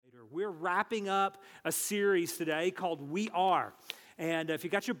We're wrapping up a series today called We Are. And if you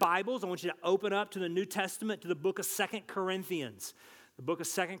got your Bibles, I want you to open up to the New Testament, to the book of 2 Corinthians. The book of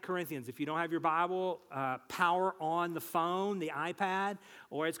 2 Corinthians. If you don't have your Bible, power on the phone, the iPad,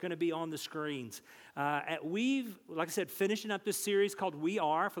 or it's going to be on the screens. We've, like I said, finishing up this series called We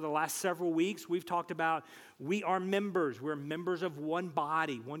Are. For the last several weeks, we've talked about we are members. We're members of one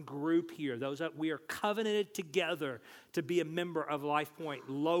body, one group here. We are covenanted together to be a member of Life Point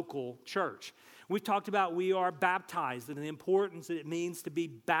local church. We've talked about we are baptized and the importance that it means to be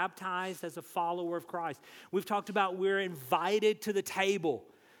baptized as a follower of Christ. We've talked about we're invited to the table,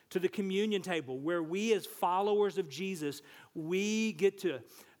 to the communion table, where we as followers of Jesus, we get to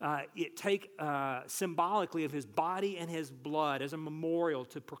take symbolically of his body and his blood as a memorial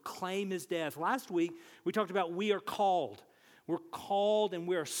to proclaim his death. Last week, we talked about we are called. We're called and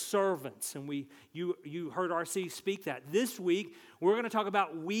we're servants, and you heard RC speak that. This week, we're going to talk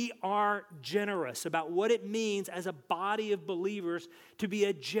about we are generous, about what it means as a body of believers to be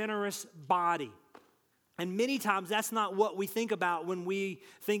a generous body. And many times, that's not what we think about when we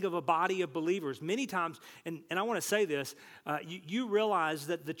think of a body of believers. Many times, and I want to say this, you realize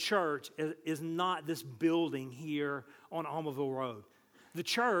that the church is not this building here on Almaville Road. The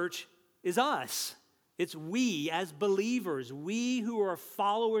church is us. It's we as believers, we who are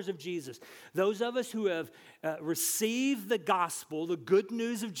followers of Jesus, those of us who have received the gospel, the good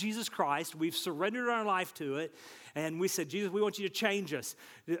news of Jesus Christ, we've surrendered our life to it, and we said, Jesus, we want you to change us.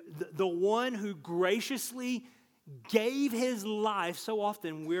 The one who graciously gave his life, so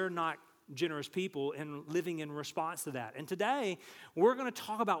often we're not generous people and living in response to that. And today, we're going to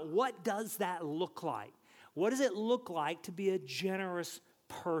talk about what does that look like? What does it look like to be a generous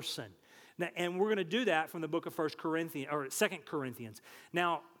person? And we're going to do that from the book of 2 Corinthians.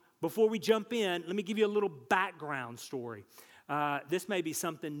 Now, before we jump in, let me give you a little background story. This may be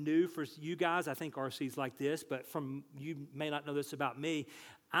something new for you guys. I think RC's like this, but you may not know this about me.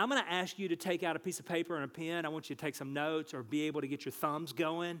 I'm going to ask you to take out a piece of paper and a pen. I want you to take some notes or be able to get your thumbs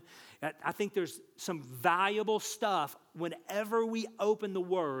going. I think there's some valuable stuff whenever we open the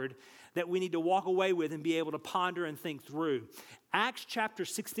Word that we need to walk away with and be able to ponder and think through. Acts chapter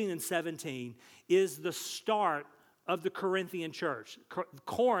 16 and 17 is the start of the Corinthian church.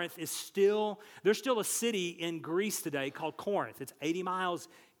 Corinth is there's still a city in Greece today called Corinth. It's 80 miles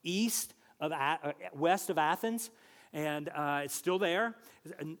west of Athens, and it's still there.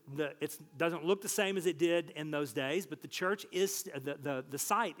 It doesn't look the same as it did in those days, but the church the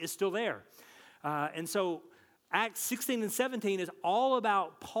site is still there. And so Acts 16 and 17 is all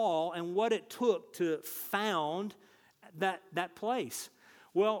about Paul and what it took to found that place.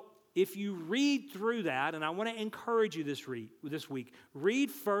 Well, if you read through that, and I want to encourage you this week, read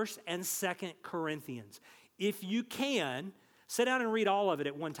 1st and 2nd Corinthians. If you can, sit down and read all of it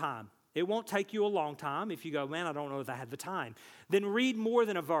at one time. It won't take you a long time. If you go, man, I don't know if I have the time. Then read more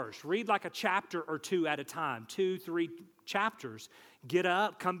than a verse. Read like a chapter or two at a time, 2-3 chapters. Get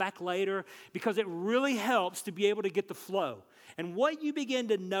up, come back later, because it really helps to be able to get the flow. And what you begin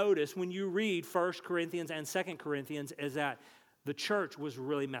to notice when you read 1 Corinthians and 2 Corinthians is that the church was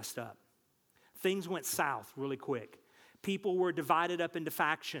really messed up. Things went south really quick. People were divided up into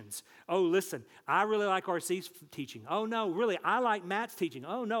factions. Oh, listen, I really like RC's teaching. Oh, no, really, I like Matt's teaching.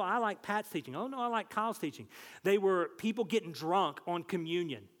 Oh, no, I like Pat's teaching. Oh, no, I like Kyle's teaching. They were people getting drunk on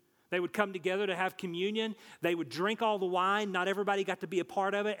communion. They would come together to have communion. They would drink all the wine. Not everybody got to be a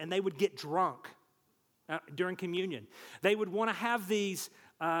part of it, and they would get drunk during communion. They would want to have these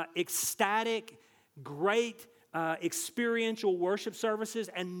ecstatic, great experiential worship services,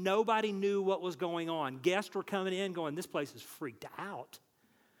 and nobody knew what was going on. Guests were coming in going, this place is freaked out.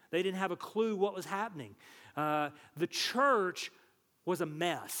 They didn't have a clue what was happening. The church was a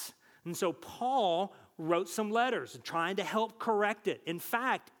mess. And so Paul wrote some letters trying to help correct it. In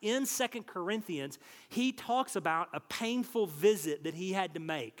fact, in 2 Corinthians, he talks about a painful visit that he had to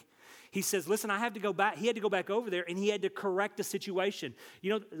make. He says, listen, I have to go back. He had to go back over there, and he had to correct the situation.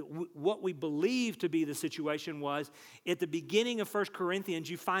 You know, what we believe to be the situation was, at the beginning of 1 Corinthians,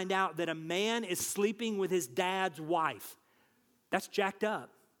 you find out that a man is sleeping with his dad's wife. That's jacked up.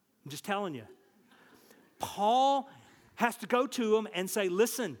 I'm just telling you. Paul has to go to him and say,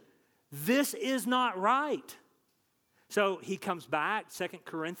 listen, this is not right. So he comes back, 2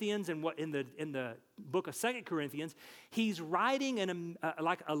 Corinthians, and what in the book of 2 Corinthians, he's writing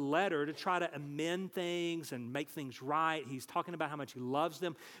like a letter to try to amend things and make things right. He's talking about how much he loves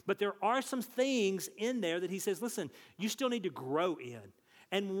them. But there are some things in there that he says, listen, you still need to grow in.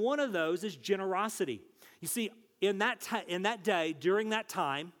 And one of those is generosity. You see, in that day, during that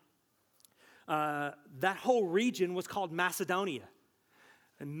time, that whole region was called Macedonia.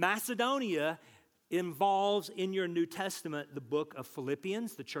 And Macedonia involves in your New Testament the book of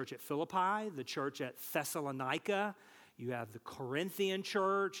Philippians, the church at Philippi, the church at Thessalonica. You have the Corinthian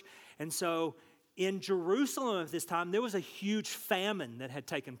church. And so in Jerusalem at this time, there was a huge famine that had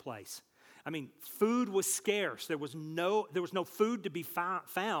taken place. I mean, food was scarce. There was no food to be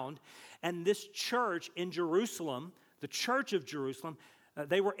found. And this church in Jerusalem, the church of Jerusalem,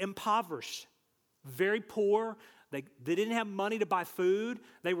 they were impoverished, very poor. They didn't have money to buy food.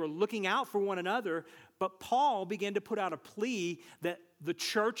 They were looking out for one another. But Paul began to put out a plea that the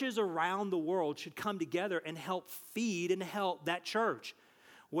churches around the world should come together and help feed and help that church.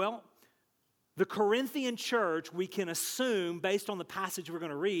 Well, the Corinthian church, we can assume, based on the passage we're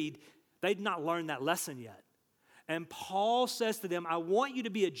going to read, they'd not learned that lesson yet. And Paul says to them, I want you to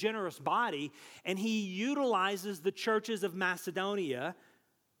be a generous body. And he utilizes the churches of Macedonia,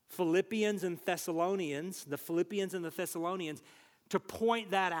 Philippians and Thessalonians, the Philippians and the Thessalonians, to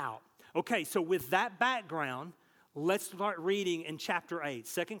point that out. Okay, so with that background, let's start reading in chapter 8.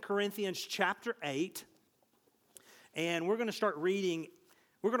 2 Corinthians chapter 8. And we're going to start reading.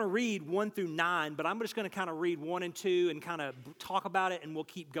 We're going to read 1 through 9, but I'm just going to kind of read 1 and 2 and kind of talk about it, and we'll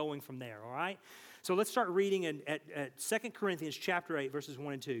keep going from there, all right? So let's start reading at 2 Corinthians chapter 8, verses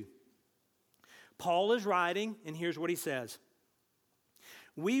 1 and 2. Paul is writing, and here's what he says.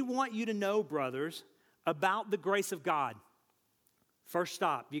 We want you to know, brothers, about the grace of God. First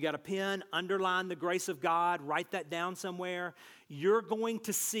stop, you got a pen, underline the grace of God, write that down somewhere. You're going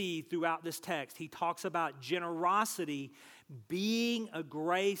to see throughout this text, he talks about generosity being a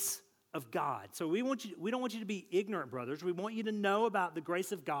grace of God. So we don't want you to be ignorant, brothers. We want you to know about the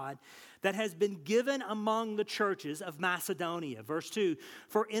grace of God that has been given among the churches of Macedonia. Verse 2,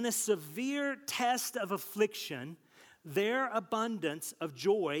 for in a severe test of affliction, their abundance of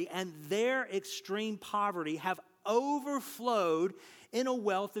joy and their extreme poverty have overflowed in a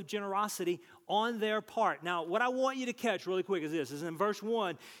wealth of generosity on their part. Now, what I want you to catch really quick is this, is in verse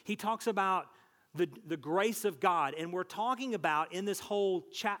 1, he talks about the grace of God. And we're talking about in this whole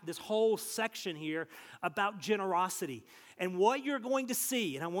section here about generosity. And what you're going to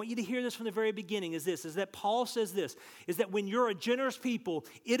see, and I want you to hear this from the very beginning, is that Paul says this, is that when you're a generous people,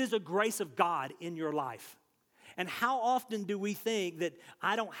 it is a grace of God in your life. And how often do we think that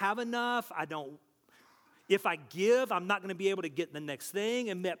I don't have enough, if I give, I'm not going to be able to get the next thing?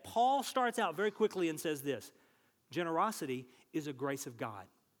 And that Paul starts out very quickly and says this, generosity is a grace of God.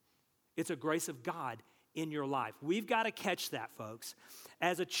 It's a grace of God in your life. We've got to catch that, folks.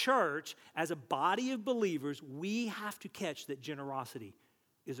 As a church, as a body of believers, we have to catch that generosity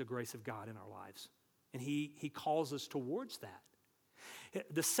is a grace of God in our lives. And he calls us towards that.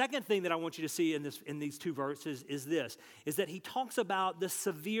 The second thing that I want you to see in these two verses is that he talks about the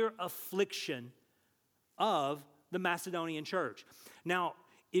severe affliction of the Macedonian church. Now,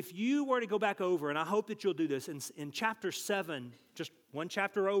 if you were to go back over, and I hope that you'll do this, in chapter 7, just one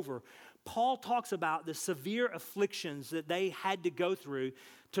chapter over, Paul talks about the severe afflictions that they had to go through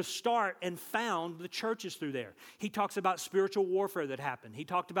to start and found the churches through there. He talks about spiritual warfare that happened. He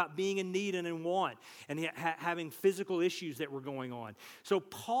talked about being in need and in want and having physical issues that were going on. So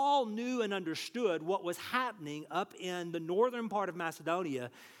Paul knew and understood what was happening up in the northern part of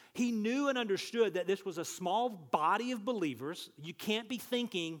Macedonia. He knew and understood that this was a small body of believers. You can't be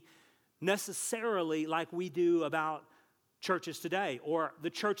thinking necessarily like we do about churches today or the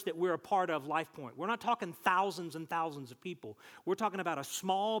church that we're a part of, LifePoint. We're not talking thousands and thousands of people. We're talking about a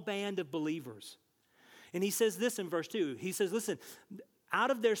small band of believers. And he says this in verse 2. He says, listen, out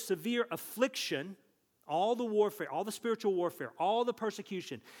of their severe affliction, all the warfare, all the spiritual warfare, all the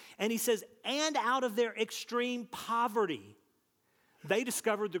persecution, and he says, and out of their extreme poverty, they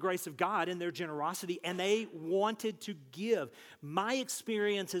discovered the grace of God in their generosity, and they wanted to give. My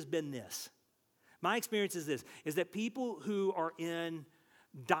experience has been this. My experience is this, is that people who are in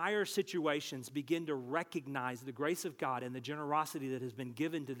dire situations begin to recognize the grace of God and the generosity that has been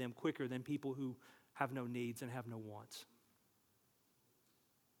given to them quicker than people who have no needs and have no wants.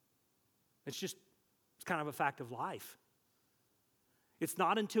 It's kind of a fact of life. It's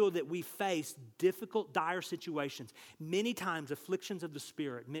not until that we face difficult, dire situations, many times afflictions of the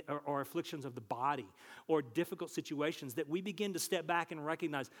spirit or afflictions of the body or difficult situations, that we begin to step back and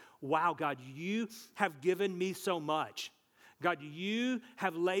recognize, wow, God, you have given me so much. God, you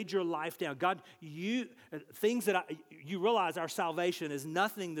have laid your life down. God, you realize our salvation is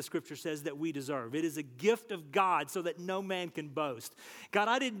nothing, the scripture says, that we deserve. It is a gift of God so that no man can boast. God,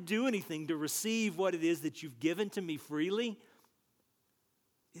 I didn't do anything to receive what it is that you've given to me freely.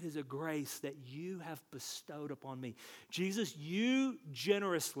 It is a grace that you have bestowed upon me. Jesus, you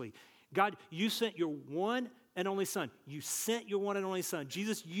generously, God, you sent your one and only Son. You sent your one and only Son.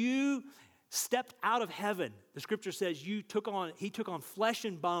 Jesus, you stepped out of heaven. The scripture says he took on flesh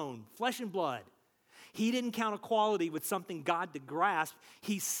and bone, flesh and blood. He didn't count equality with something God to grasp.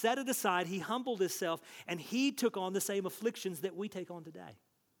 He set it aside, he humbled himself, and he took on the same afflictions that we take on today.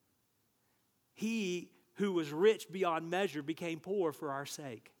 He who was rich beyond measure became poor for our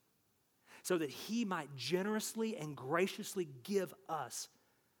sake, so that he might generously and graciously give us,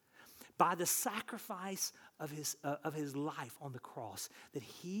 by the sacrifice of his life on the cross, that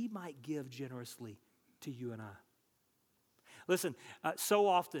he might give generously to you and I. Listen, so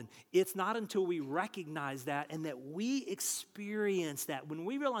often, it's not until we recognize that and that we experience that, when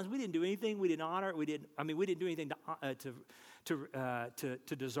we realize we didn't do anything, we didn't honor it, we didn't do anything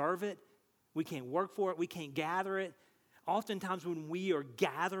to deserve it, we can't work for it, we can't gather it. Oftentimes when we are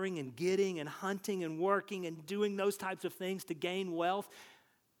gathering and getting and hunting and working and doing those types of things to gain wealth,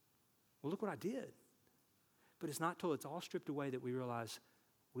 well, look what I did. But it's not till it's all stripped away that we realize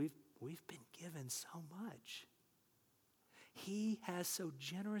we've been given so much. He has so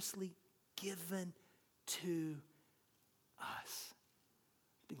generously given to us.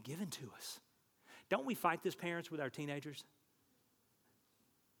 It's been given to us. Don't we fight this, parents, with our teenagers?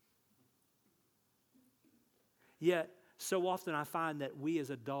 Yet, so often I find that we as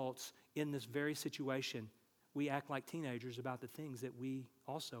adults in this very situation, we act like teenagers about the things that we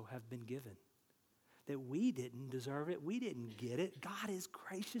also have been given. That we didn't deserve it, we didn't get it. God is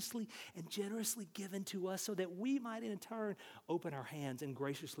graciously and generously given to us so that we might in turn open our hands and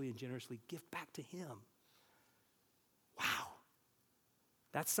graciously and generously give back to him. Wow.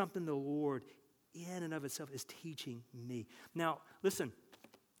 That's something the Lord in and of itself is teaching me. Now, listen,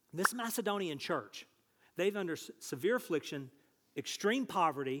 this Macedonian church, they've under severe affliction, extreme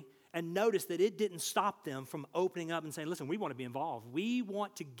poverty, and notice that it didn't stop them from opening up and saying, listen, we want to be involved. We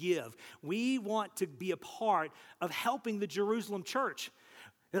want to give. We want to be a part of helping the Jerusalem church.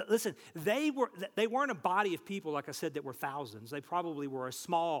 Listen, they weren't a body of people, like I said, that were thousands. They probably were a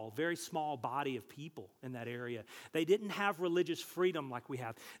small, very small body of people in that area. They didn't have religious freedom like we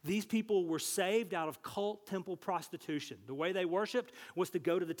have. These people were saved out of cult temple prostitution. The way they worshiped was to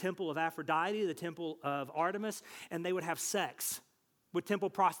go to the temple of Aphrodite, the temple of Artemis, and they would have sex with temple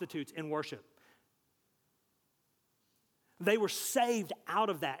prostitutes in worship. They were saved out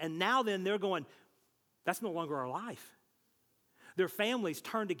of that. And now then they're going, that's no longer our life. Their families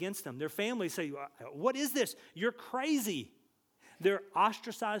turned against them. Their families say, what is this? You're crazy. They're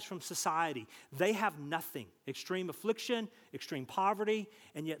ostracized from society. They have nothing. Extreme affliction, extreme poverty,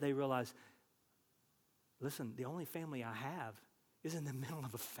 and yet they realize, listen, the only family I have is in the middle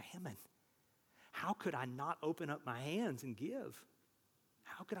of a famine. How could I not open up my hands and give?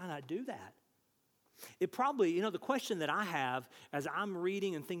 How could I not do that? It probably, the question that I have as I'm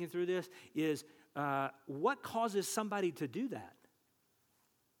reading and thinking through this is, what causes somebody to do that?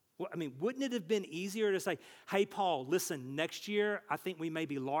 Well, wouldn't it have been easier to say, hey, Paul, listen, next year, I think we may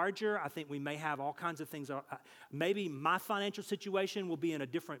be larger. I think we may have all kinds of things. Maybe my financial situation will be in a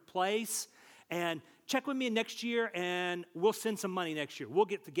different place. And check with me next year, and we'll send some money next year. We'll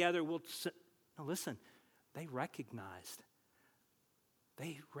get together. No, listen, they recognized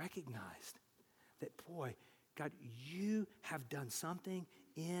that, boy, God, you have done something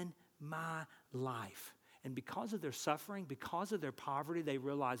in my life. And because of their suffering, because of their poverty, they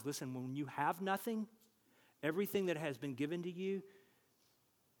realize, listen, when you have nothing, everything that has been given to you,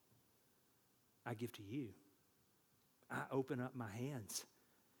 I give to you. I open up my hands.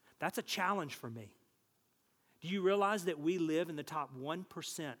 That's a challenge for me. Do you realize that we live in the top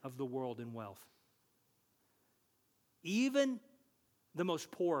 1% of the world in wealth? Even the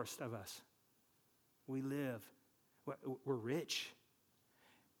most poorest of us, we're rich.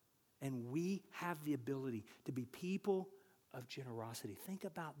 And we have the ability to be people of generosity. Think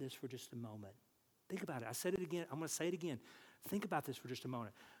about this for just a moment. Think about it. I said it again. I'm going to say it again. Think about this for just a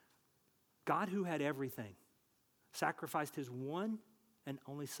moment. God, who had everything, sacrificed his one and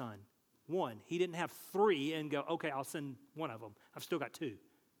only Son. One. He didn't have three and go, okay, I'll send one of them. I've still got two.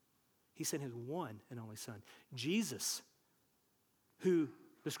 He sent his one and only Son. Jesus, who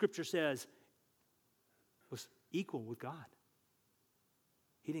the scripture says was equal with God.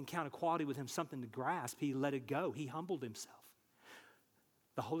 He didn't count equality with him something to grasp. He let it go. He humbled himself.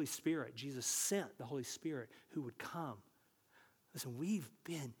 The Holy Spirit, Jesus sent the Holy Spirit who would come. Listen, we've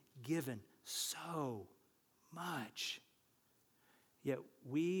been given so much. Yet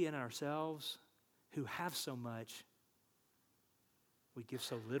we in ourselves who have so much, we give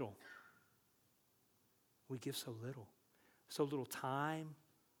so little. We give so little. So little time,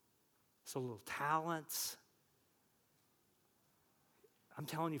 so little talents. I'm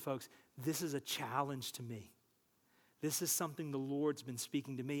telling you, folks, this is a challenge to me. This is something the Lord's been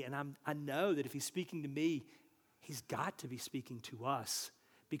speaking to me, and I know that if he's speaking to me, he's got to be speaking to us,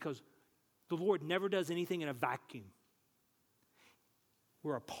 because the Lord never does anything in a vacuum.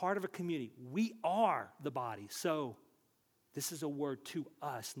 We're a part of a community. We are the body. So this is a word to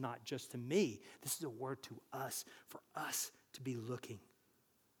us, not just to me. This is a word to us, for us to be looking.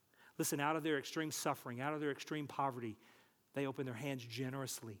 Listen, out of their extreme suffering, out of their extreme poverty, they open their hands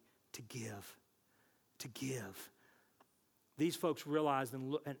generously to give. To give. These folks realized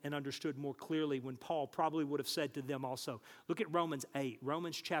and understood more clearly when Paul probably would have said to them also. Look at Romans 8,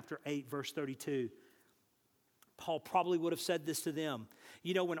 Romans chapter 8, verse 32. Paul probably would have said this to them.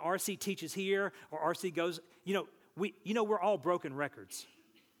 You know, when RC teaches here or RC goes, we're all broken records.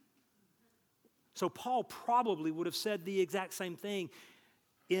 So Paul probably would have said the exact same thing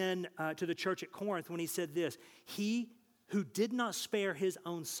to the church at Corinth when he said this. He who did not spare his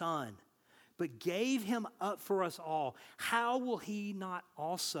own son, but gave him up for us all, how will he not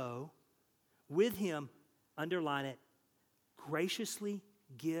also with him, underline it, graciously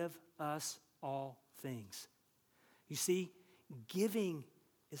give us all things? You see, giving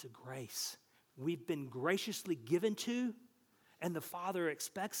is a grace. We've been graciously given to, and the Father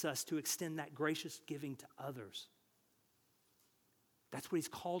expects us to extend that gracious giving to others. That's what he's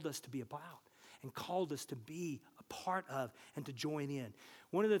called us to be about and called us to be a part of and to join in.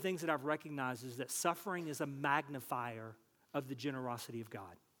 One of the things that I've recognized is that suffering is a magnifier of the generosity of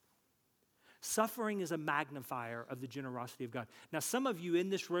God. Suffering is a magnifier of the generosity of God. Now, some of you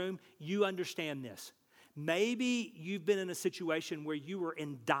in this room, you understand this. Maybe you've been in a situation where you were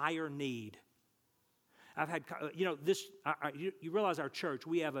in dire need. I've had, you realize our church,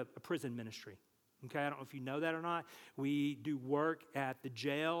 we have a prison ministry. Okay, I don't know if you know that or not. We do work at the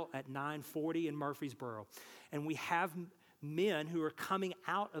jail at 940 in Murfreesboro. And we have men who are coming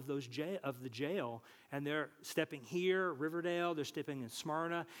out of the jail, and they're stepping here, Riverdale, they're stepping in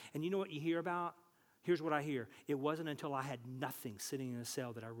Smyrna. And you know what you hear about? Here's what I hear. It wasn't until I had nothing sitting in a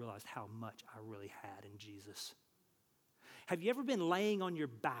cell that I realized how much I really had in Jesus. Have you ever been laying on your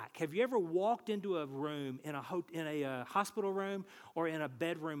back? Have you ever walked into a room, in a hospital room or in a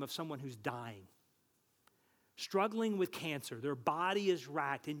bedroom of someone who's dying? Struggling with cancer, their body is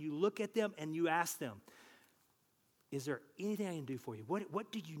racked, and you look at them and you ask them, is there anything I can do for you?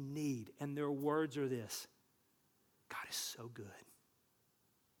 What do you need? And their words are this: God is so good.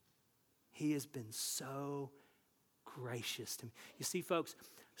 He has been so gracious to me. You see, folks,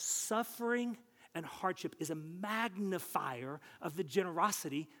 suffering and hardship is a magnifier of the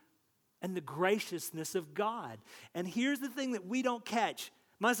generosity and the graciousness of God. And here's the thing that we don't catch,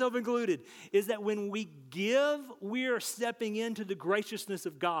 myself included, is that when we give, we are stepping into the graciousness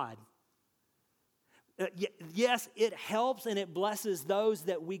of God. Yes, it helps and it blesses those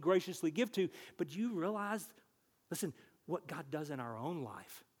that we graciously give to, but you realize, listen, what God does in our own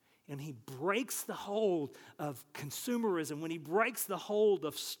life. And he breaks the hold of consumerism, when he breaks the hold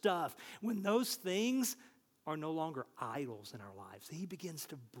of stuff, when those things are no longer idols in our lives, he begins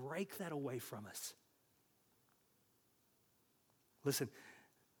to break that away from us. Listen,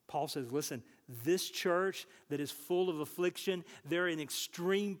 Paul says, listen, this church that is full of affliction, they're in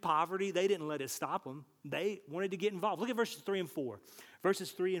extreme poverty. They didn't let it stop them. They wanted to get involved. Look at verses 3 and 4.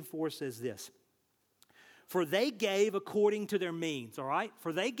 Verses 3 and 4 says this. For they gave according to their means, all right?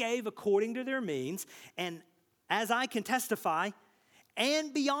 For they gave according to their means, and as I can testify,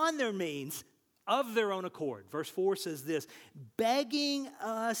 and beyond their means, of their own accord. Verse 4 says this, begging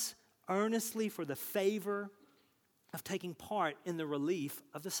us earnestly for the favor of taking part in the relief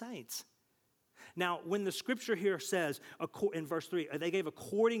of the saints. Now, when the scripture here says, in verse 3, they gave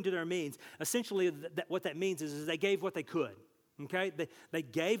according to their means, essentially what that means is they gave what they could. Okay, they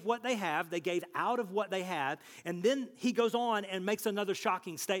gave what they have, they gave out of what they had, and then he goes on and makes another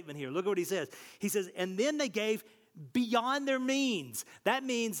shocking statement here. Look at what he says. He says, and then they gave beyond their means. That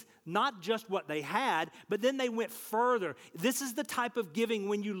means not just what they had, but then they went further. This is the type of giving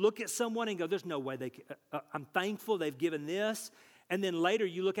when you look at someone and go, there's no way I'm thankful they've given this. And then later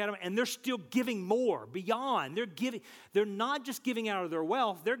you look at them and they're still giving more beyond. They're not just giving out of their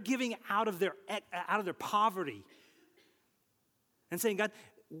wealth, they're giving out of their poverty. And saying, God,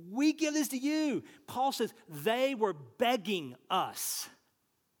 we give this to you. Paul says they were begging us.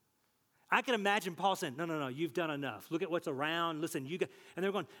 I can imagine Paul saying, no, you've done enough. Look at what's around. Listen, and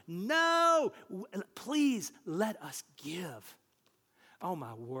they're going, no, please let us give. Oh,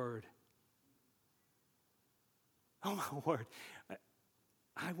 my word. Oh, my word.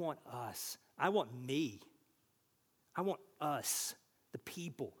 I want us. I want me. I want us, the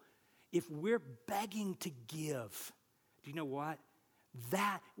people. If we're begging to give, do you know what?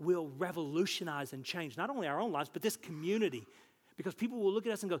 that will revolutionize and change not only our own lives, but this community. Because people will look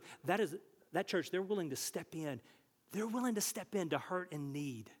at us and go, that church, they're willing to step in. They're willing to step in to hurt and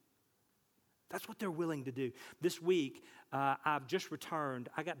need. That's what they're willing to do. This week, I've just returned.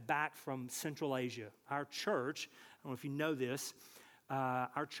 I got back from Central Asia. Our church, I don't know if you know this,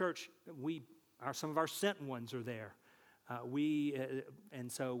 our church, some of our sent ones are there.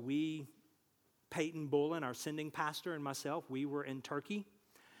 And so Peyton Bullen, our sending pastor, and myself, we were in Turkey,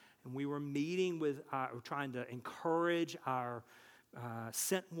 and we were meeting with, trying to encourage our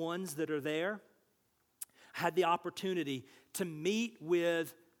sent ones that are there. I had the opportunity to meet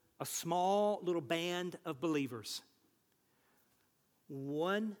with a small little band of believers.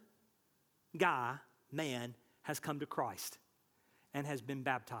 One man, has come to Christ and has been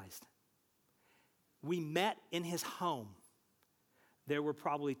baptized. We met in his home. There were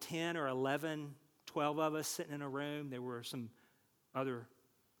probably 10 or 11, 12 of us sitting in a room. There were some other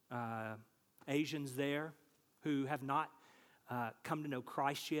Asians there who have not come to know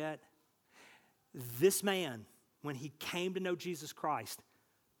Christ yet. This man, when he came to know Jesus Christ,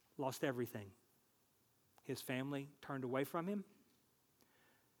 lost everything. His family turned away from him.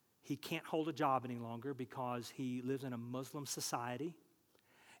 He can't hold a job any longer because he lives in a Muslim society.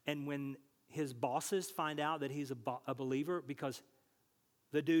 And when his bosses find out that he's a believer, because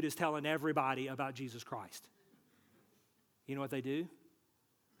the dude is telling everybody about Jesus Christ, you know what they do?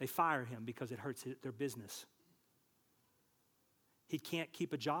 They fire him because it hurts their business. He can't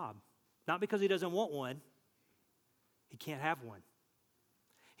keep a job. Not because he doesn't want one. He can't have one.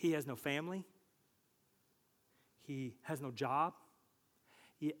 He has no family. He has no job.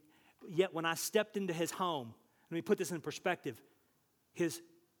 Yet when I stepped into his home, let me put this in perspective, his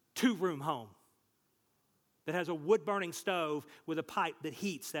 2-room home that has a wood-burning stove with a pipe that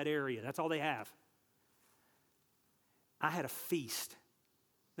heats that area. That's all they have. I had a feast.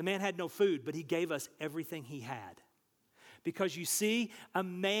 The man had no food, but he gave us everything he had. Because you see, a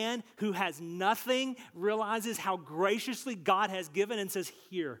man who has nothing realizes how graciously God has given and says,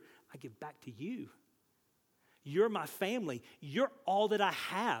 here, I give back to you. You're my family. You're all that I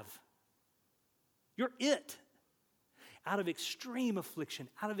have. You're it. Out of extreme affliction,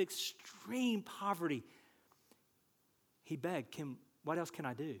 out of extreme poverty, he begged, what else can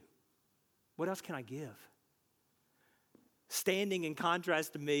I do? What else can I give? Standing in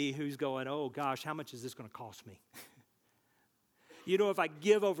contrast to me, who's going, oh gosh, how much is this going to cost me? You know, if I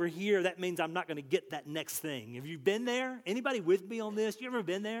give over here, that means I'm not going to get that next thing. Have you been there? Anybody with me on this? You ever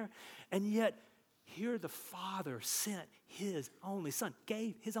been there? And yet, here the Father sent his only Son,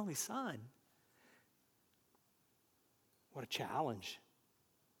 gave his only Son. What a challenge.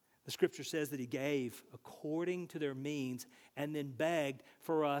 The scripture says that he gave according to their means and then begged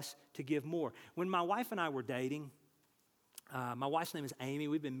for us to give more. When my wife and I were dating, my wife's name is Amy.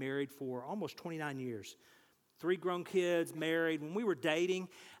 We've been married for almost 29 years. 3 grown kids, married. When we were dating,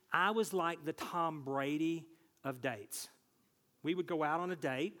 I was like the Tom Brady of dates. We would go out on a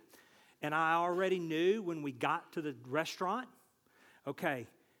date, and I already knew when we got to the restaurant, okay,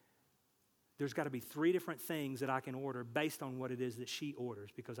 there's got to be 3 different things that I can order based on what it is that she orders,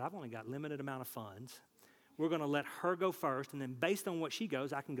 because I've only got limited amount of funds. We're going to let her go first, and then based on what she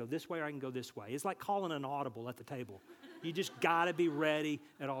goes, I can go this way or I can go this way. It's like calling an audible at the table. You just got to be ready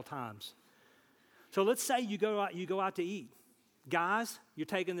at all times. So let's say you go out to eat. Guys, you're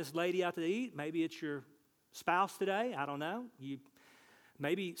taking this lady out to eat. Maybe it's your spouse today. I don't know.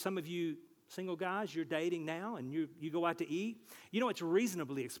 Maybe some of you single guys, you're dating now and you go out to eat. You know, it's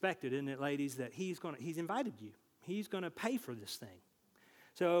reasonably expected, isn't it, ladies, that he's invited you. He's going to pay for this thing.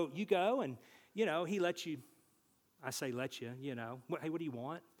 So you go and, you know, he lets you, I say let you, you know. Hey, what do you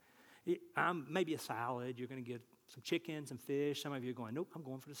want? Maybe a salad. You're going to get some chicken, some fish. Some of you are going, nope, I'm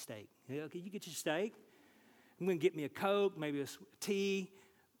going for the steak. Yeah, okay, you get your steak. I'm going to get me a Coke, maybe a tea.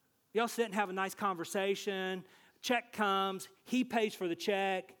 Y'all sit and have a nice conversation. Check comes. He pays for the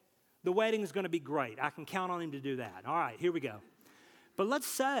check. The wedding is going to be great. I can count on him to do that. All right, here we go. But let's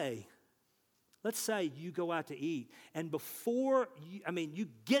say you go out to eat, and before you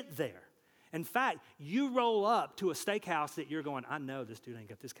get there. In fact, you roll up to a steakhouse that you're going, I know this dude ain't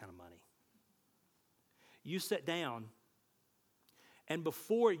got this kind of money. You sit down, and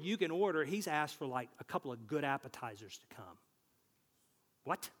before you can order, he's asked for like a couple of good appetizers to come.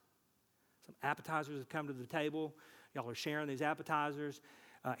 What? Some appetizers have come to the table. Y'all are sharing these appetizers.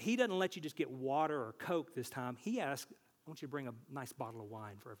 He doesn't let you just get water or Coke this time. He asks, I want you to bring a nice bottle of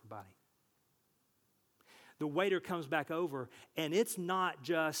wine for everybody. The waiter comes back over, and it's not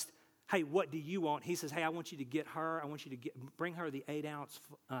just, hey, what do you want? He says, hey, I want you to bring her the 8-ounce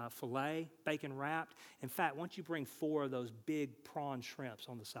filet, bacon wrapped. In fact, why don't you bring 4 of those big prawn shrimps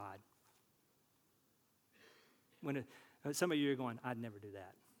on the side? Some of you are going, I'd never do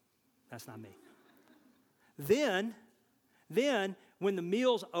that. That's not me. Then, when the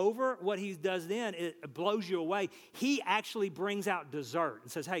meal's over, what he does then, it blows you away. He actually brings out dessert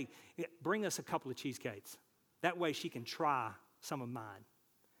and says, hey, bring us a couple of cheesecakes. That way she can try some of mine.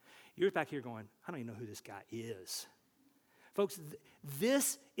 You're back here going, I don't even know who this guy is. Folks,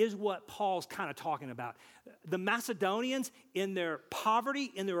 this is what Paul's kind of talking about. The Macedonians, in their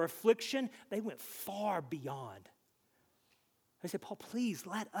poverty, in their affliction, they went far beyond. They said, Paul, please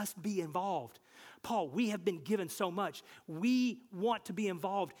let us be involved. Paul, we have been given so much. We want to be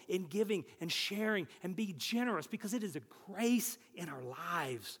involved in giving and sharing and be generous because it is a grace in our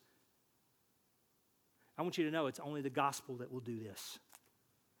lives. I want you to know it's only the gospel that will do this.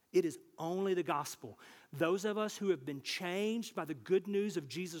 It is only the gospel. Those of us who have been changed by the good news of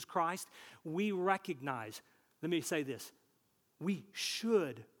Jesus Christ, we recognize, let me say this, we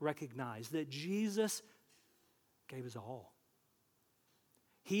should recognize that Jesus gave us all.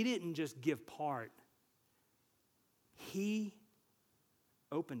 He didn't just give part. He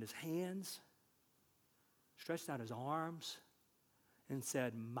opened his hands, stretched out his arms, and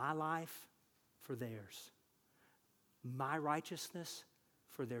said, my life for theirs, my righteousness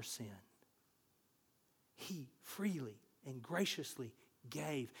for their sin. He freely and graciously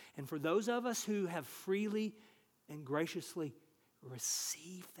gave. And for those of us who have freely and graciously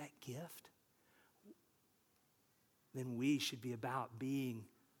received that gift, then we should be about being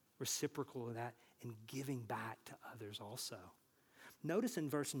reciprocal of that and giving back to others also. Notice in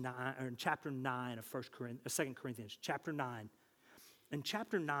verse 9, or in chapter 9 of 2 Corinthians, chapter 9. In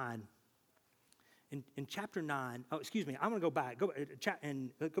chapter 9, I'm going to go back. Go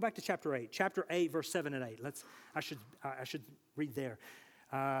back to chapter 8. Chapter 8, verse 7 and 8. I should read there.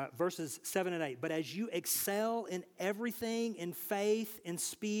 Verses 7 and 8. But as you excel in everything, in faith, in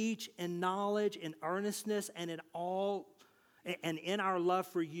speech, in knowledge, in earnestness, and in our love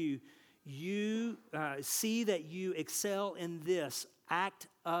for you, you see that you excel in this act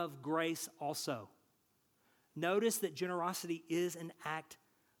of grace also. Notice that generosity is an act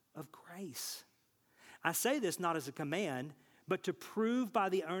of grace. I say this not as a command, but to prove by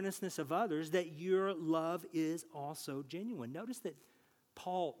the earnestness of others that your love is also genuine. Notice that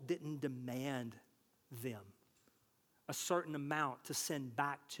Paul didn't demand them a certain amount to send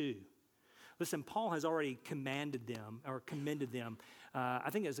back to. Listen, Paul has already commanded them or commended them.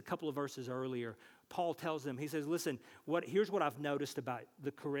 I think it was a couple of verses earlier. Paul tells them, he says, listen, here's what I've noticed about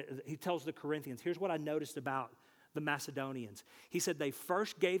he tells the Corinthians, here's what I noticed about the Macedonians. He said they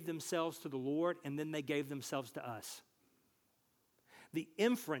first gave themselves to the Lord and then they gave themselves to us. The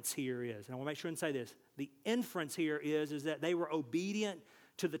inference here is, and I want to make sure and say this, the inference here is that they were obedient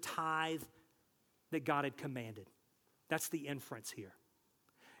to the tithe that God had commanded. That's the inference here.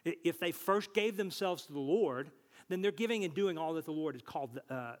 If they first gave themselves to the Lord, then they're giving and doing all that the Lord has called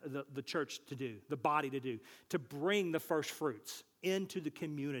the church to do, the body to do, to bring the first fruits into the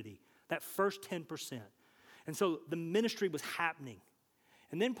community, that first 10%. And so the ministry was happening.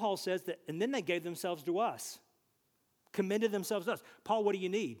 And then Paul says that, and then they gave themselves to us, commended themselves to us. Paul, what do you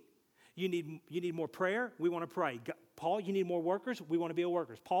need? You need more prayer? We want to pray. Paul, you need more workers? We want to be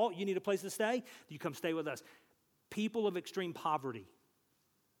workers. Paul, you need a place to stay? You come stay with us. People of extreme poverty.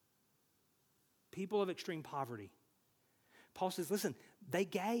 People of extreme poverty. Paul says, listen, they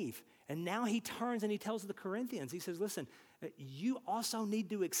gave. And now he turns and he tells the Corinthians, he says, listen, you also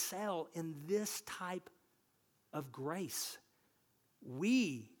need to excel in this type of grace.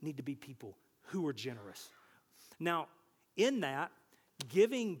 We need to be people who are generous. Now, in that,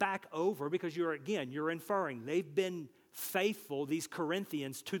 giving back over, because you're inferring, they've been faithful, these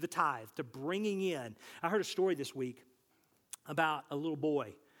Corinthians, to the tithe, to bringing in. I heard a story this week about a little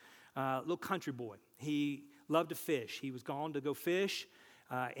boy, little country boy. He loved to fish. He was gone to go fish,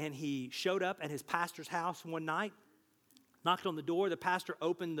 and he showed up at his pastor's house one night, knocked on the door. The pastor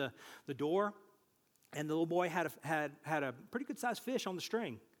opened the door, and the little boy had a pretty good sized fish on the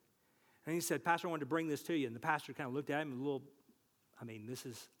string. And he said, Pastor, I wanted to bring this to you. And the pastor kind of looked at him this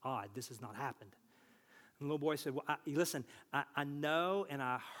is odd. This has not happened. And the little boy said, well, listen, I know and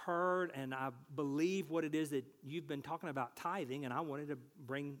I heard and I believe what it is that you've been talking about tithing, and I wanted to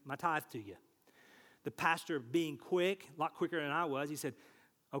bring my tithe to you. The pastor, being quick, a lot quicker than I was, he said,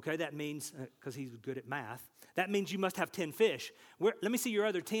 okay, that means, because he's good at math, that means you must have 10 fish. Let me see your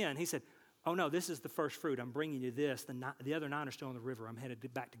other 10. He said, oh no, this is the first fruit. I'm bringing you this. The other 9 are still in the river. I'm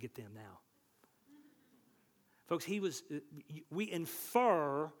headed back to get them now. Folks, we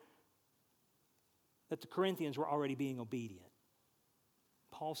infer that the Corinthians were already being obedient.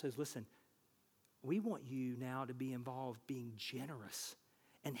 Paul says, listen, we want you now to be involved being generous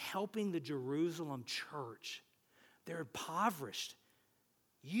and helping the Jerusalem church. They're impoverished.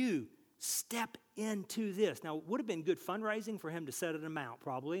 You step into this. Now, it would have been good fundraising for him to set an amount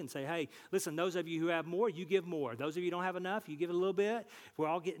probably and say, hey, listen, those of you who have more, you give more. Those of you who don't have enough, you give a little bit. If we're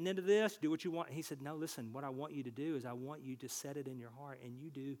all getting into this, do what you want. And he said, no, listen, what I want you to do is I want you to set it in your heart and you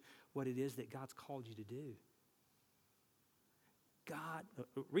do what it is that God's called you to do. God,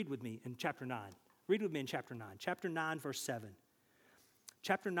 read with me in chapter 9. Read with me in chapter 9. Chapter 9, verse 7.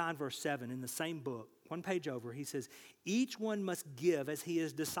 Chapter 9, verse 7, in the same book, one page over, he says, each one must give as he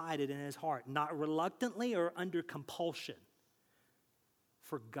has decided in his heart, not reluctantly or under compulsion.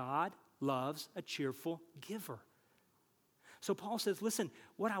 For God loves a cheerful giver. So Paul says, listen,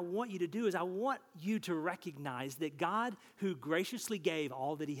 what I want you to do is I want you to recognize that God, who graciously gave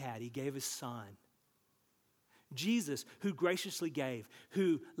all that he had, he gave his son. Jesus, who graciously gave,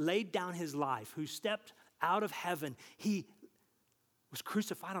 who laid down his life, who stepped out of heaven, he was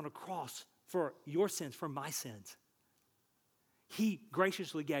crucified on a cross for your sins, for my sins. He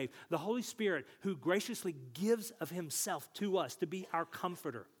graciously gave. The Holy Spirit, who graciously gives of himself to us to be our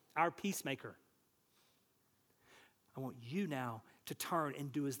comforter, our peacemaker. I want you now to turn and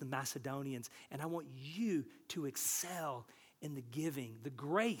do as the Macedonians, and I want you to excel in the giving, the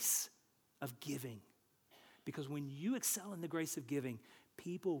grace of giving. Because when you excel in the grace of giving,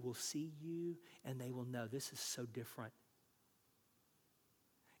 people will see you and they will know this is so different.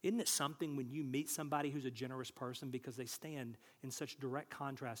 Isn't it something when you meet somebody who's a generous person because they stand in such direct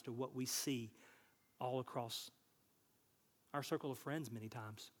contrast to what we see all across our circle of friends many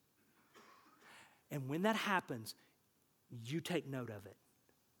times? And when that happens, you take note of it.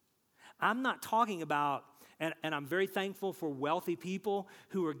 I'm not talking about, and I'm very thankful for wealthy people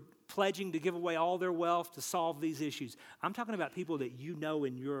who are pledging to give away all their wealth to solve these issues. I'm talking about people that you know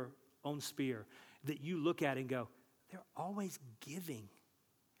in your own sphere that you look at and go, they're always giving.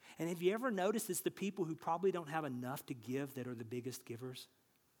 And have you ever noticed it's the people who probably don't have enough to give that are the biggest givers?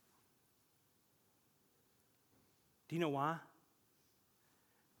 Do you know why?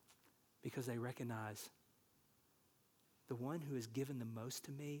 Because they recognize the one who has given the most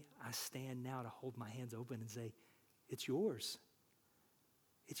to me, I stand now to hold my hands open and say, it's yours.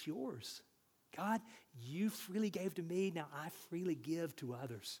 It's yours. God, you freely gave to me, now I freely give to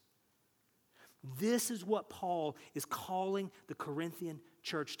others. This is what Paul is calling the Corinthian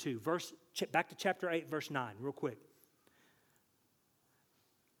church to. Back to chapter 8, verse 9, real quick.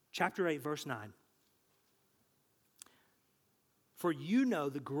 Chapter 8, verse 9. For you know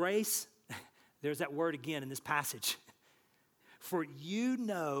the grace, there's that word again in this passage. For you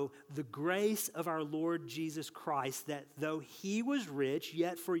know the grace of our Lord Jesus Christ, that though he was rich,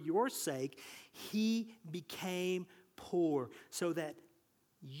 yet for your sake he became poor, so that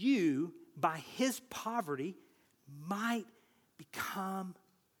you, by his poverty, might become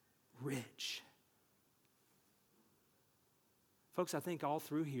rich. Folks, I think all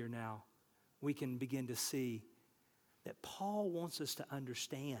through here now, we can begin to see that Paul wants us to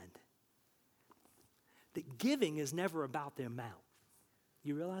understand that giving is never about the amount.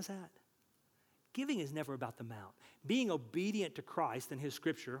 You realize that? Giving is never about the amount. Being obedient to Christ in his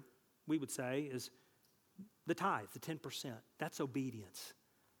scripture, we would say, is the tithe, the 10%. That's obedience.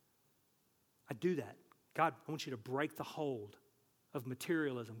 I do that. God, I want you to break the hold of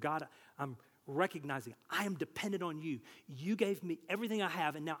materialism. God, I'm recognizing I am dependent on you. You gave me everything I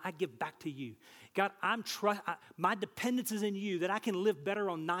have, and now I give back to you. God, my dependence is in you, that I can live better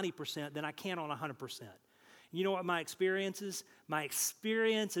on 90% than I can on 100%. You know what my experience is? My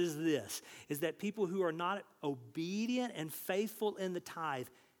experience is this, is that people who are not obedient and faithful in the tithe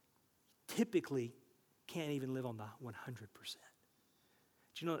typically can't even live on the 100%.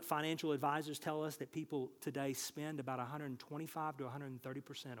 Do you know that financial advisors tell us that people today spend about 125 to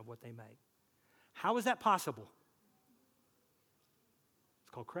 130% of what they make? How is that possible?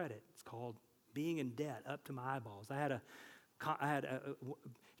 It's called credit. It's called being in debt up to my eyeballs. It's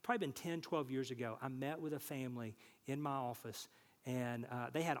probably been 10, 12 years ago. I met with a family in my office, and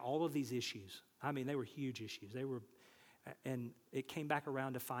they had all of these issues. I mean, they were huge issues. And it came back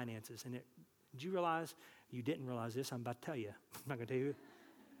around to finances. And did you realize? You didn't realize this. I'm about to tell you. I'm not going to tell you.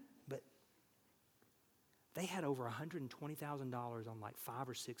 But they had over $120,000 on like 5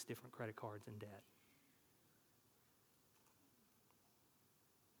 or 6 different credit cards in debt.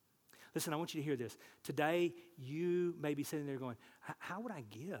 Listen, I want you to hear this. Today, you may be sitting there going, how would I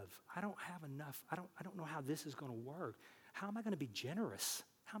give? I don't have enough. I don't know how this is going to work. How am I going to be generous?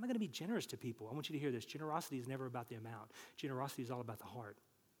 How am I going to be generous to people? I want you to hear this. Generosity is never about the amount. Generosity is all about the heart.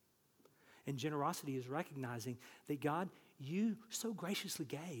 And generosity is recognizing that God, you so graciously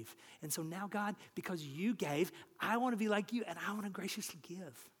gave. And so now, God, because you gave, I want to be like you and I want to graciously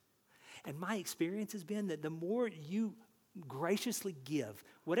give. And my experience has been that the more you graciously give,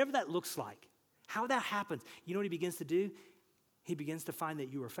 whatever that looks like, how that happens, you know what he begins to do? He begins to find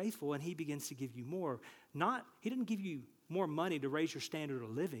that you are faithful and he begins to give you more. He didn't give you more money to raise your standard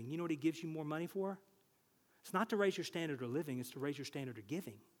of living. You know what he gives you more money for? It's not to raise your standard of living, it's to raise your standard of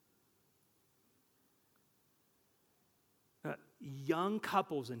giving. Young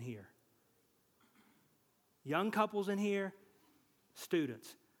couples in here,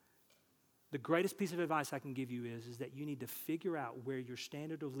 students, the greatest piece of advice I can give you is that you need to figure out where your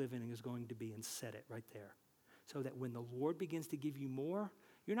standard of living is going to be and set it right there. So that when the Lord begins to give you more,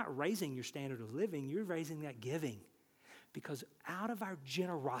 you're not raising your standard of living, you're raising that giving. Because out of our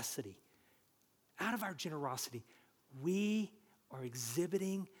generosity, we are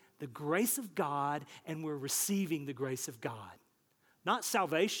exhibiting the grace of God and we're receiving the grace of God. Not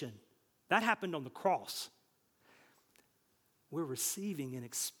salvation. That happened on the cross. We're receiving and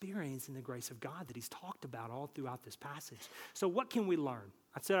experiencing the grace of God that he's talked about all throughout this passage. So what can we learn?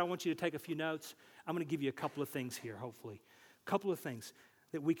 I said I want you to take a few notes. I'm going to give you a couple of things here, hopefully. A couple of things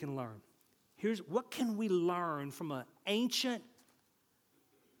that we can learn. Here's what can we learn from an ancient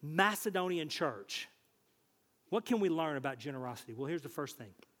Macedonian church? What can we learn about generosity? Well, here's the first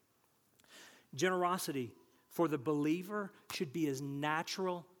thing. Generosity for the believer should be as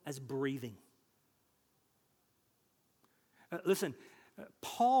natural as breathing. Listen,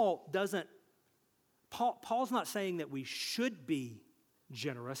 Paul's not saying that we should be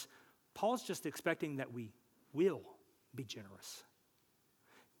generous. Paul's just expecting that we will be generous.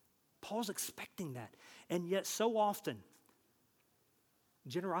 Paul's expecting that. And yet so often,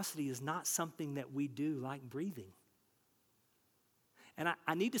 generosity is not something that we do like breathing. And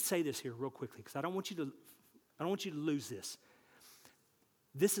I need to say this here real quickly because I don't want you to lose this.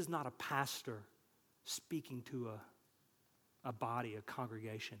 This is not a pastor speaking to a body, a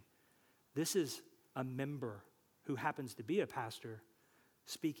congregation. This is a member who happens to be a pastor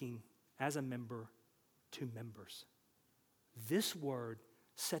speaking as a member to members. This word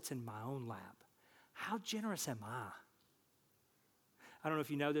sits in my own lap. How generous am I? I don't know if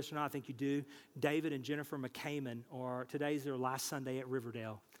you know this or not. I think you do. David and Jennifer McCammon today's their last Sunday at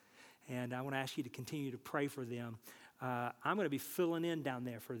Riverdale. And I want to ask you to continue to pray for them. I'm going to be filling in down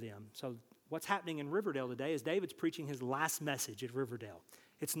there for them. So what's happening in Riverdale today is David's preaching his last message at Riverdale.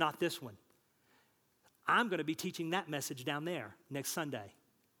 It's not this one. I'm going to be teaching that message down there next Sunday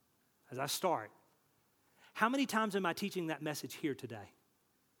as I start. How many times am I teaching that message here today?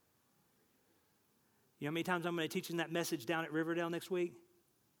 You know how many times I'm going to be teaching that message down at Riverdale next week?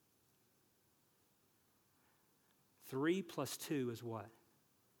 3 + 2 is what?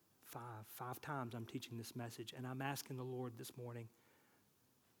 5. 5 times I'm teaching this message, and I'm asking the Lord this morning,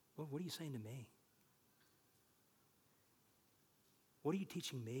 well, what are you saying to me? What are you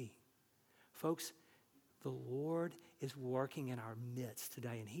teaching me? Folks, the Lord is working in our midst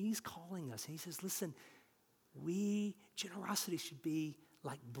today, and he's calling us. And he says, listen, generosity should be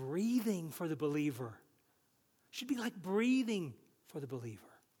like breathing for the believer. Should be like breathing for the believer.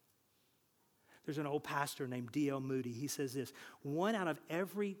 There's an old pastor named D.L. Moody. He says this, 1 out of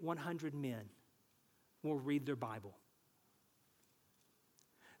every 100 men will read their Bible.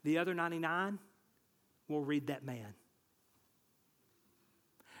 The other 99 will read that man.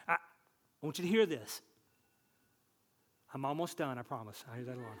 I want you to hear this. I'm almost done, I promise. I hear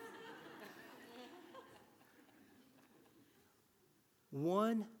that a lot.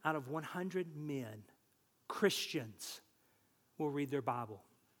 1 out of 100 men, Christians, will read their Bible.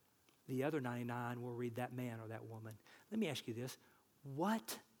 The other 99 will read that man or that woman. Let me ask you this.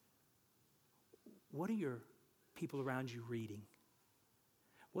 What are your people around you reading?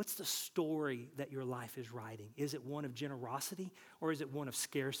 What's the story that your life is writing? Is it one of generosity or is it one of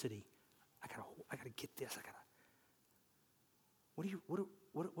scarcity? I gotta get this.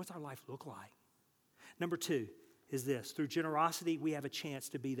 What's our life look like? Number 2 is this. Through generosity, we have a chance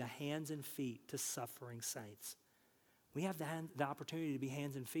to be the hands and feet to suffering saints. We have the opportunity to be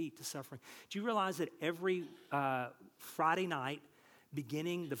hands and feet to suffering. Do you realize that every Friday night,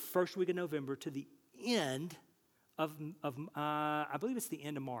 beginning the first week of November to the end of I believe it's the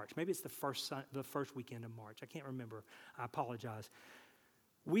end of March. Maybe it's the first weekend of March. I can't remember. I apologize.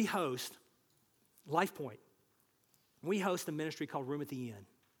 We host Life Point. We host a ministry called Room at the Inn.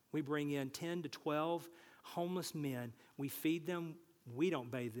 We bring in 10 to 12 homeless men. We feed them. We don't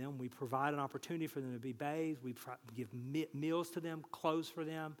bathe them. We provide an opportunity for them to be bathed. We give meals to them, clothes for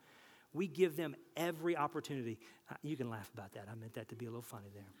them. We give them every opportunity. You can laugh about that. I meant that to be a little funny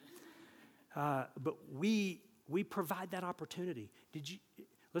there. But we provide that opportunity.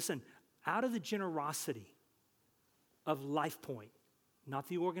 Listen, out of the generosity of LifePoint, not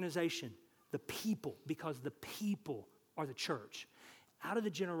the organization, the people, because the people are the church. Out of the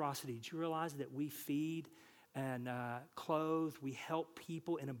generosity, did you realize that we feed and clothe, we help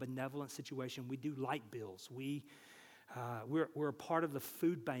people in a benevolent situation? We do light bills. We're a part of the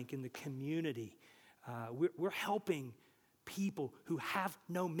food bank in the community. We're helping people who have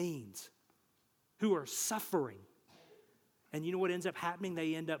no means, who are suffering. And you know what ends up happening?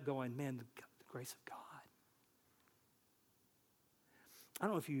 They end up going, man, the grace of God. I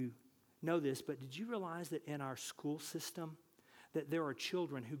don't know if you know this, but did you realize that in our school system, that there are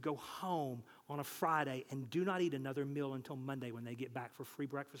children who go home on a Friday and do not eat another meal until Monday when they get back for free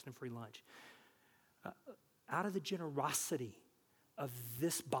breakfast and free lunch? Out of the generosity of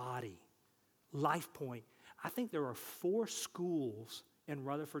this body, LifePoint, I think there are 4 schools in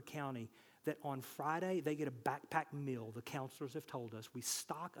Rutherford County that on Friday they get a backpack meal. The counselors have told us we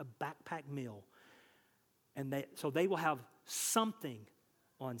stock a backpack meal, and so they will have something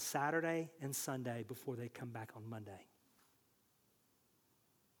on Saturday and Sunday before they come back on Monday.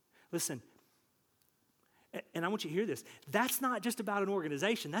 Listen, and I want you to hear this. That's not just about an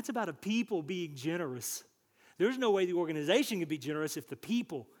organization. That's about a people being generous. There's no way the organization can be generous if the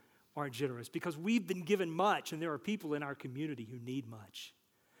people aren't generous, because we've been given much and there are people in our community who need much.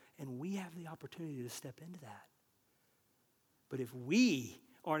 And we have the opportunity to step into that. But if we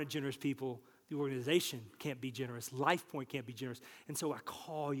aren't a generous people, the organization can't be generous. LifePoint can't be generous. And so I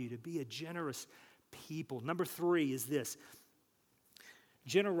call you to be a generous people. Number 3 is this.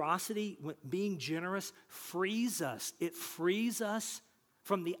 Generosity, being generous, frees us. It frees us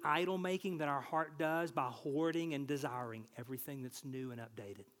from the idol making that our heart does by hoarding and desiring everything that's new and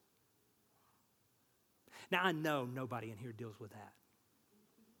updated. Now, I know nobody in here deals with that.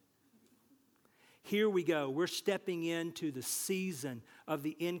 Here we go. We're stepping into the season of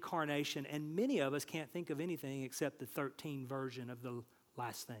the incarnation, and many of us can't think of anything except the 13 version of the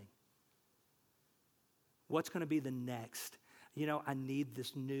last thing. What's going to be the next? You know, I need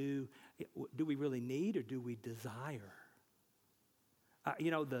this new. Do we really need, or do we desire?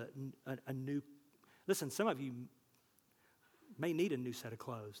 A new. Listen, some of you may need a new set of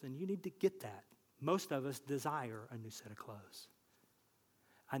clothes, and you need to get that. Most of us desire a new set of clothes.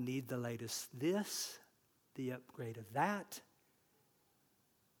 I need the latest this, the upgrade of that.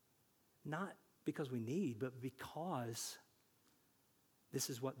 Not because we need, but because this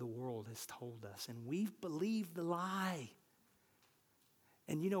is what the world has told us. And we've believed the lie.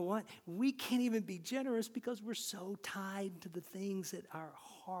 And you know what? We can't even be generous because we're so tied to the things that our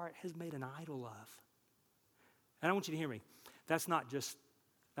heart has made an idol of. And I want you to hear me. That's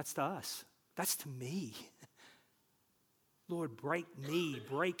to us. That's to me. Lord, break me,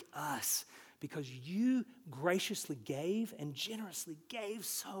 break us, because you graciously gave and generously gave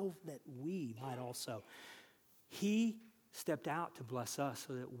so that we might also. He stepped out to bless us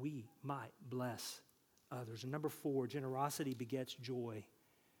so that we might bless others. And number 4, generosity begets joy.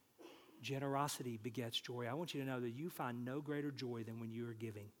 Generosity begets joy. I want you to know that you find no greater joy than when you are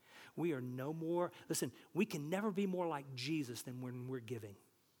giving. We are no more, listen, we can never be more like Jesus than when we're giving.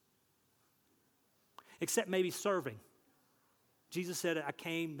 Except maybe serving. Jesus said, I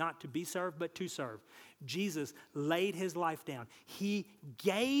came not to be served, but to serve. Jesus laid his life down. He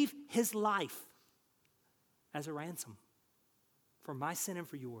gave his life as a ransom for my sin and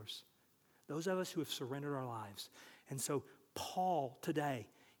for yours. Those of us who have surrendered our lives. And so Paul today,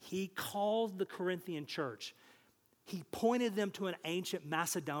 he called the Corinthian church. He pointed them to an ancient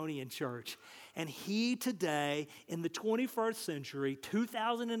Macedonian church. And he today, in the 21st century,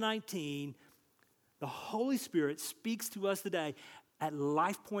 2019, the Holy Spirit speaks to us today at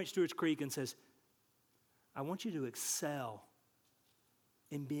LifePoint Stewart's Creek and says, I want you to excel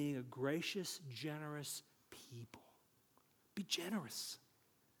in being a gracious, generous people. Be generous.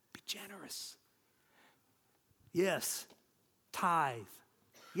 Be generous. Yes, tithe.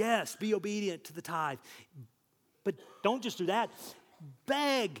 Yes, be obedient to the tithe. But don't just do that.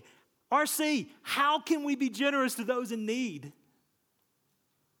 Beg. RC, how can we be generous to those in need?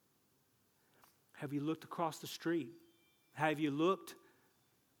 Have you looked across the street? Have you looked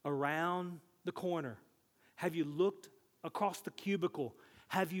around the corner? Have you looked across the cubicle?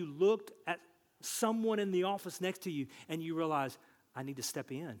 Have you looked at someone in the office next to you and you realize, I need to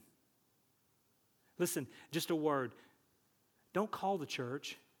step in? Listen, just a word. Don't call the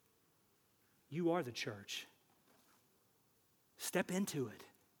church. You are the church. Step into it.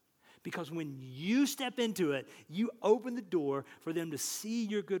 Because when you step into it, you open the door for them to see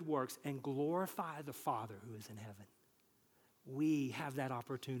your good works and glorify the Father who is in heaven. We have that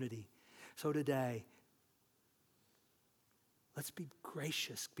opportunity. So today, let's be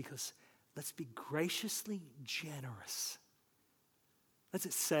gracious, because let's be graciously generous. Let's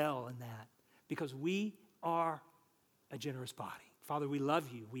excel in that, because we are a generous body. Father, we love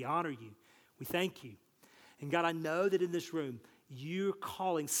you. We honor you. We thank you. And God, I know that in this room, you're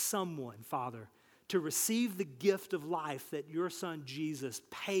calling someone, Father, to receive the gift of life that your son Jesus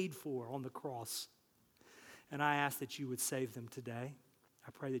paid for on the cross. And I ask that you would save them today.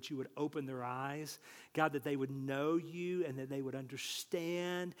 I pray that you would open their eyes, God, that they would know you and that they would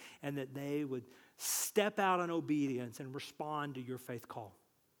understand and that they would step out in obedience and respond to your faith call.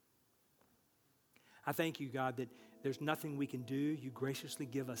 I thank you, God, that there's nothing we can do. You graciously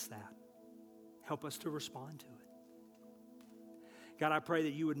give us that. Help us to respond to it. God, I pray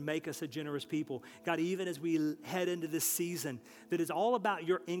that you would make us a generous people. God, even as we head into this season that is all about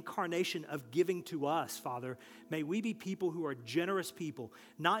your incarnation of giving to us, Father, may we be people who are generous people,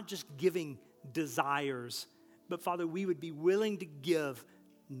 not just giving desires, but Father, we would be willing to give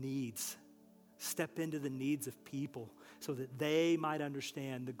needs. Step into the needs of people so that they might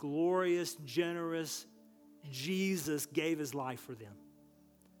understand the glorious, generous Jesus gave his life for them.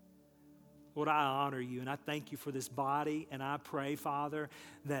 Lord, I honor you and I thank you for this body, and I pray, Father,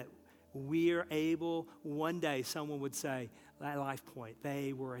 that we are able, one day someone would say, at Life Point,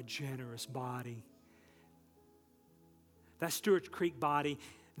 they were a generous body. That Stewart's Creek body,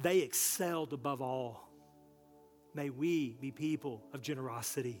 they excelled above all. May we be people of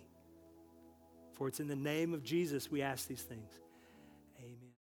generosity. For it's in the name of Jesus we ask these things.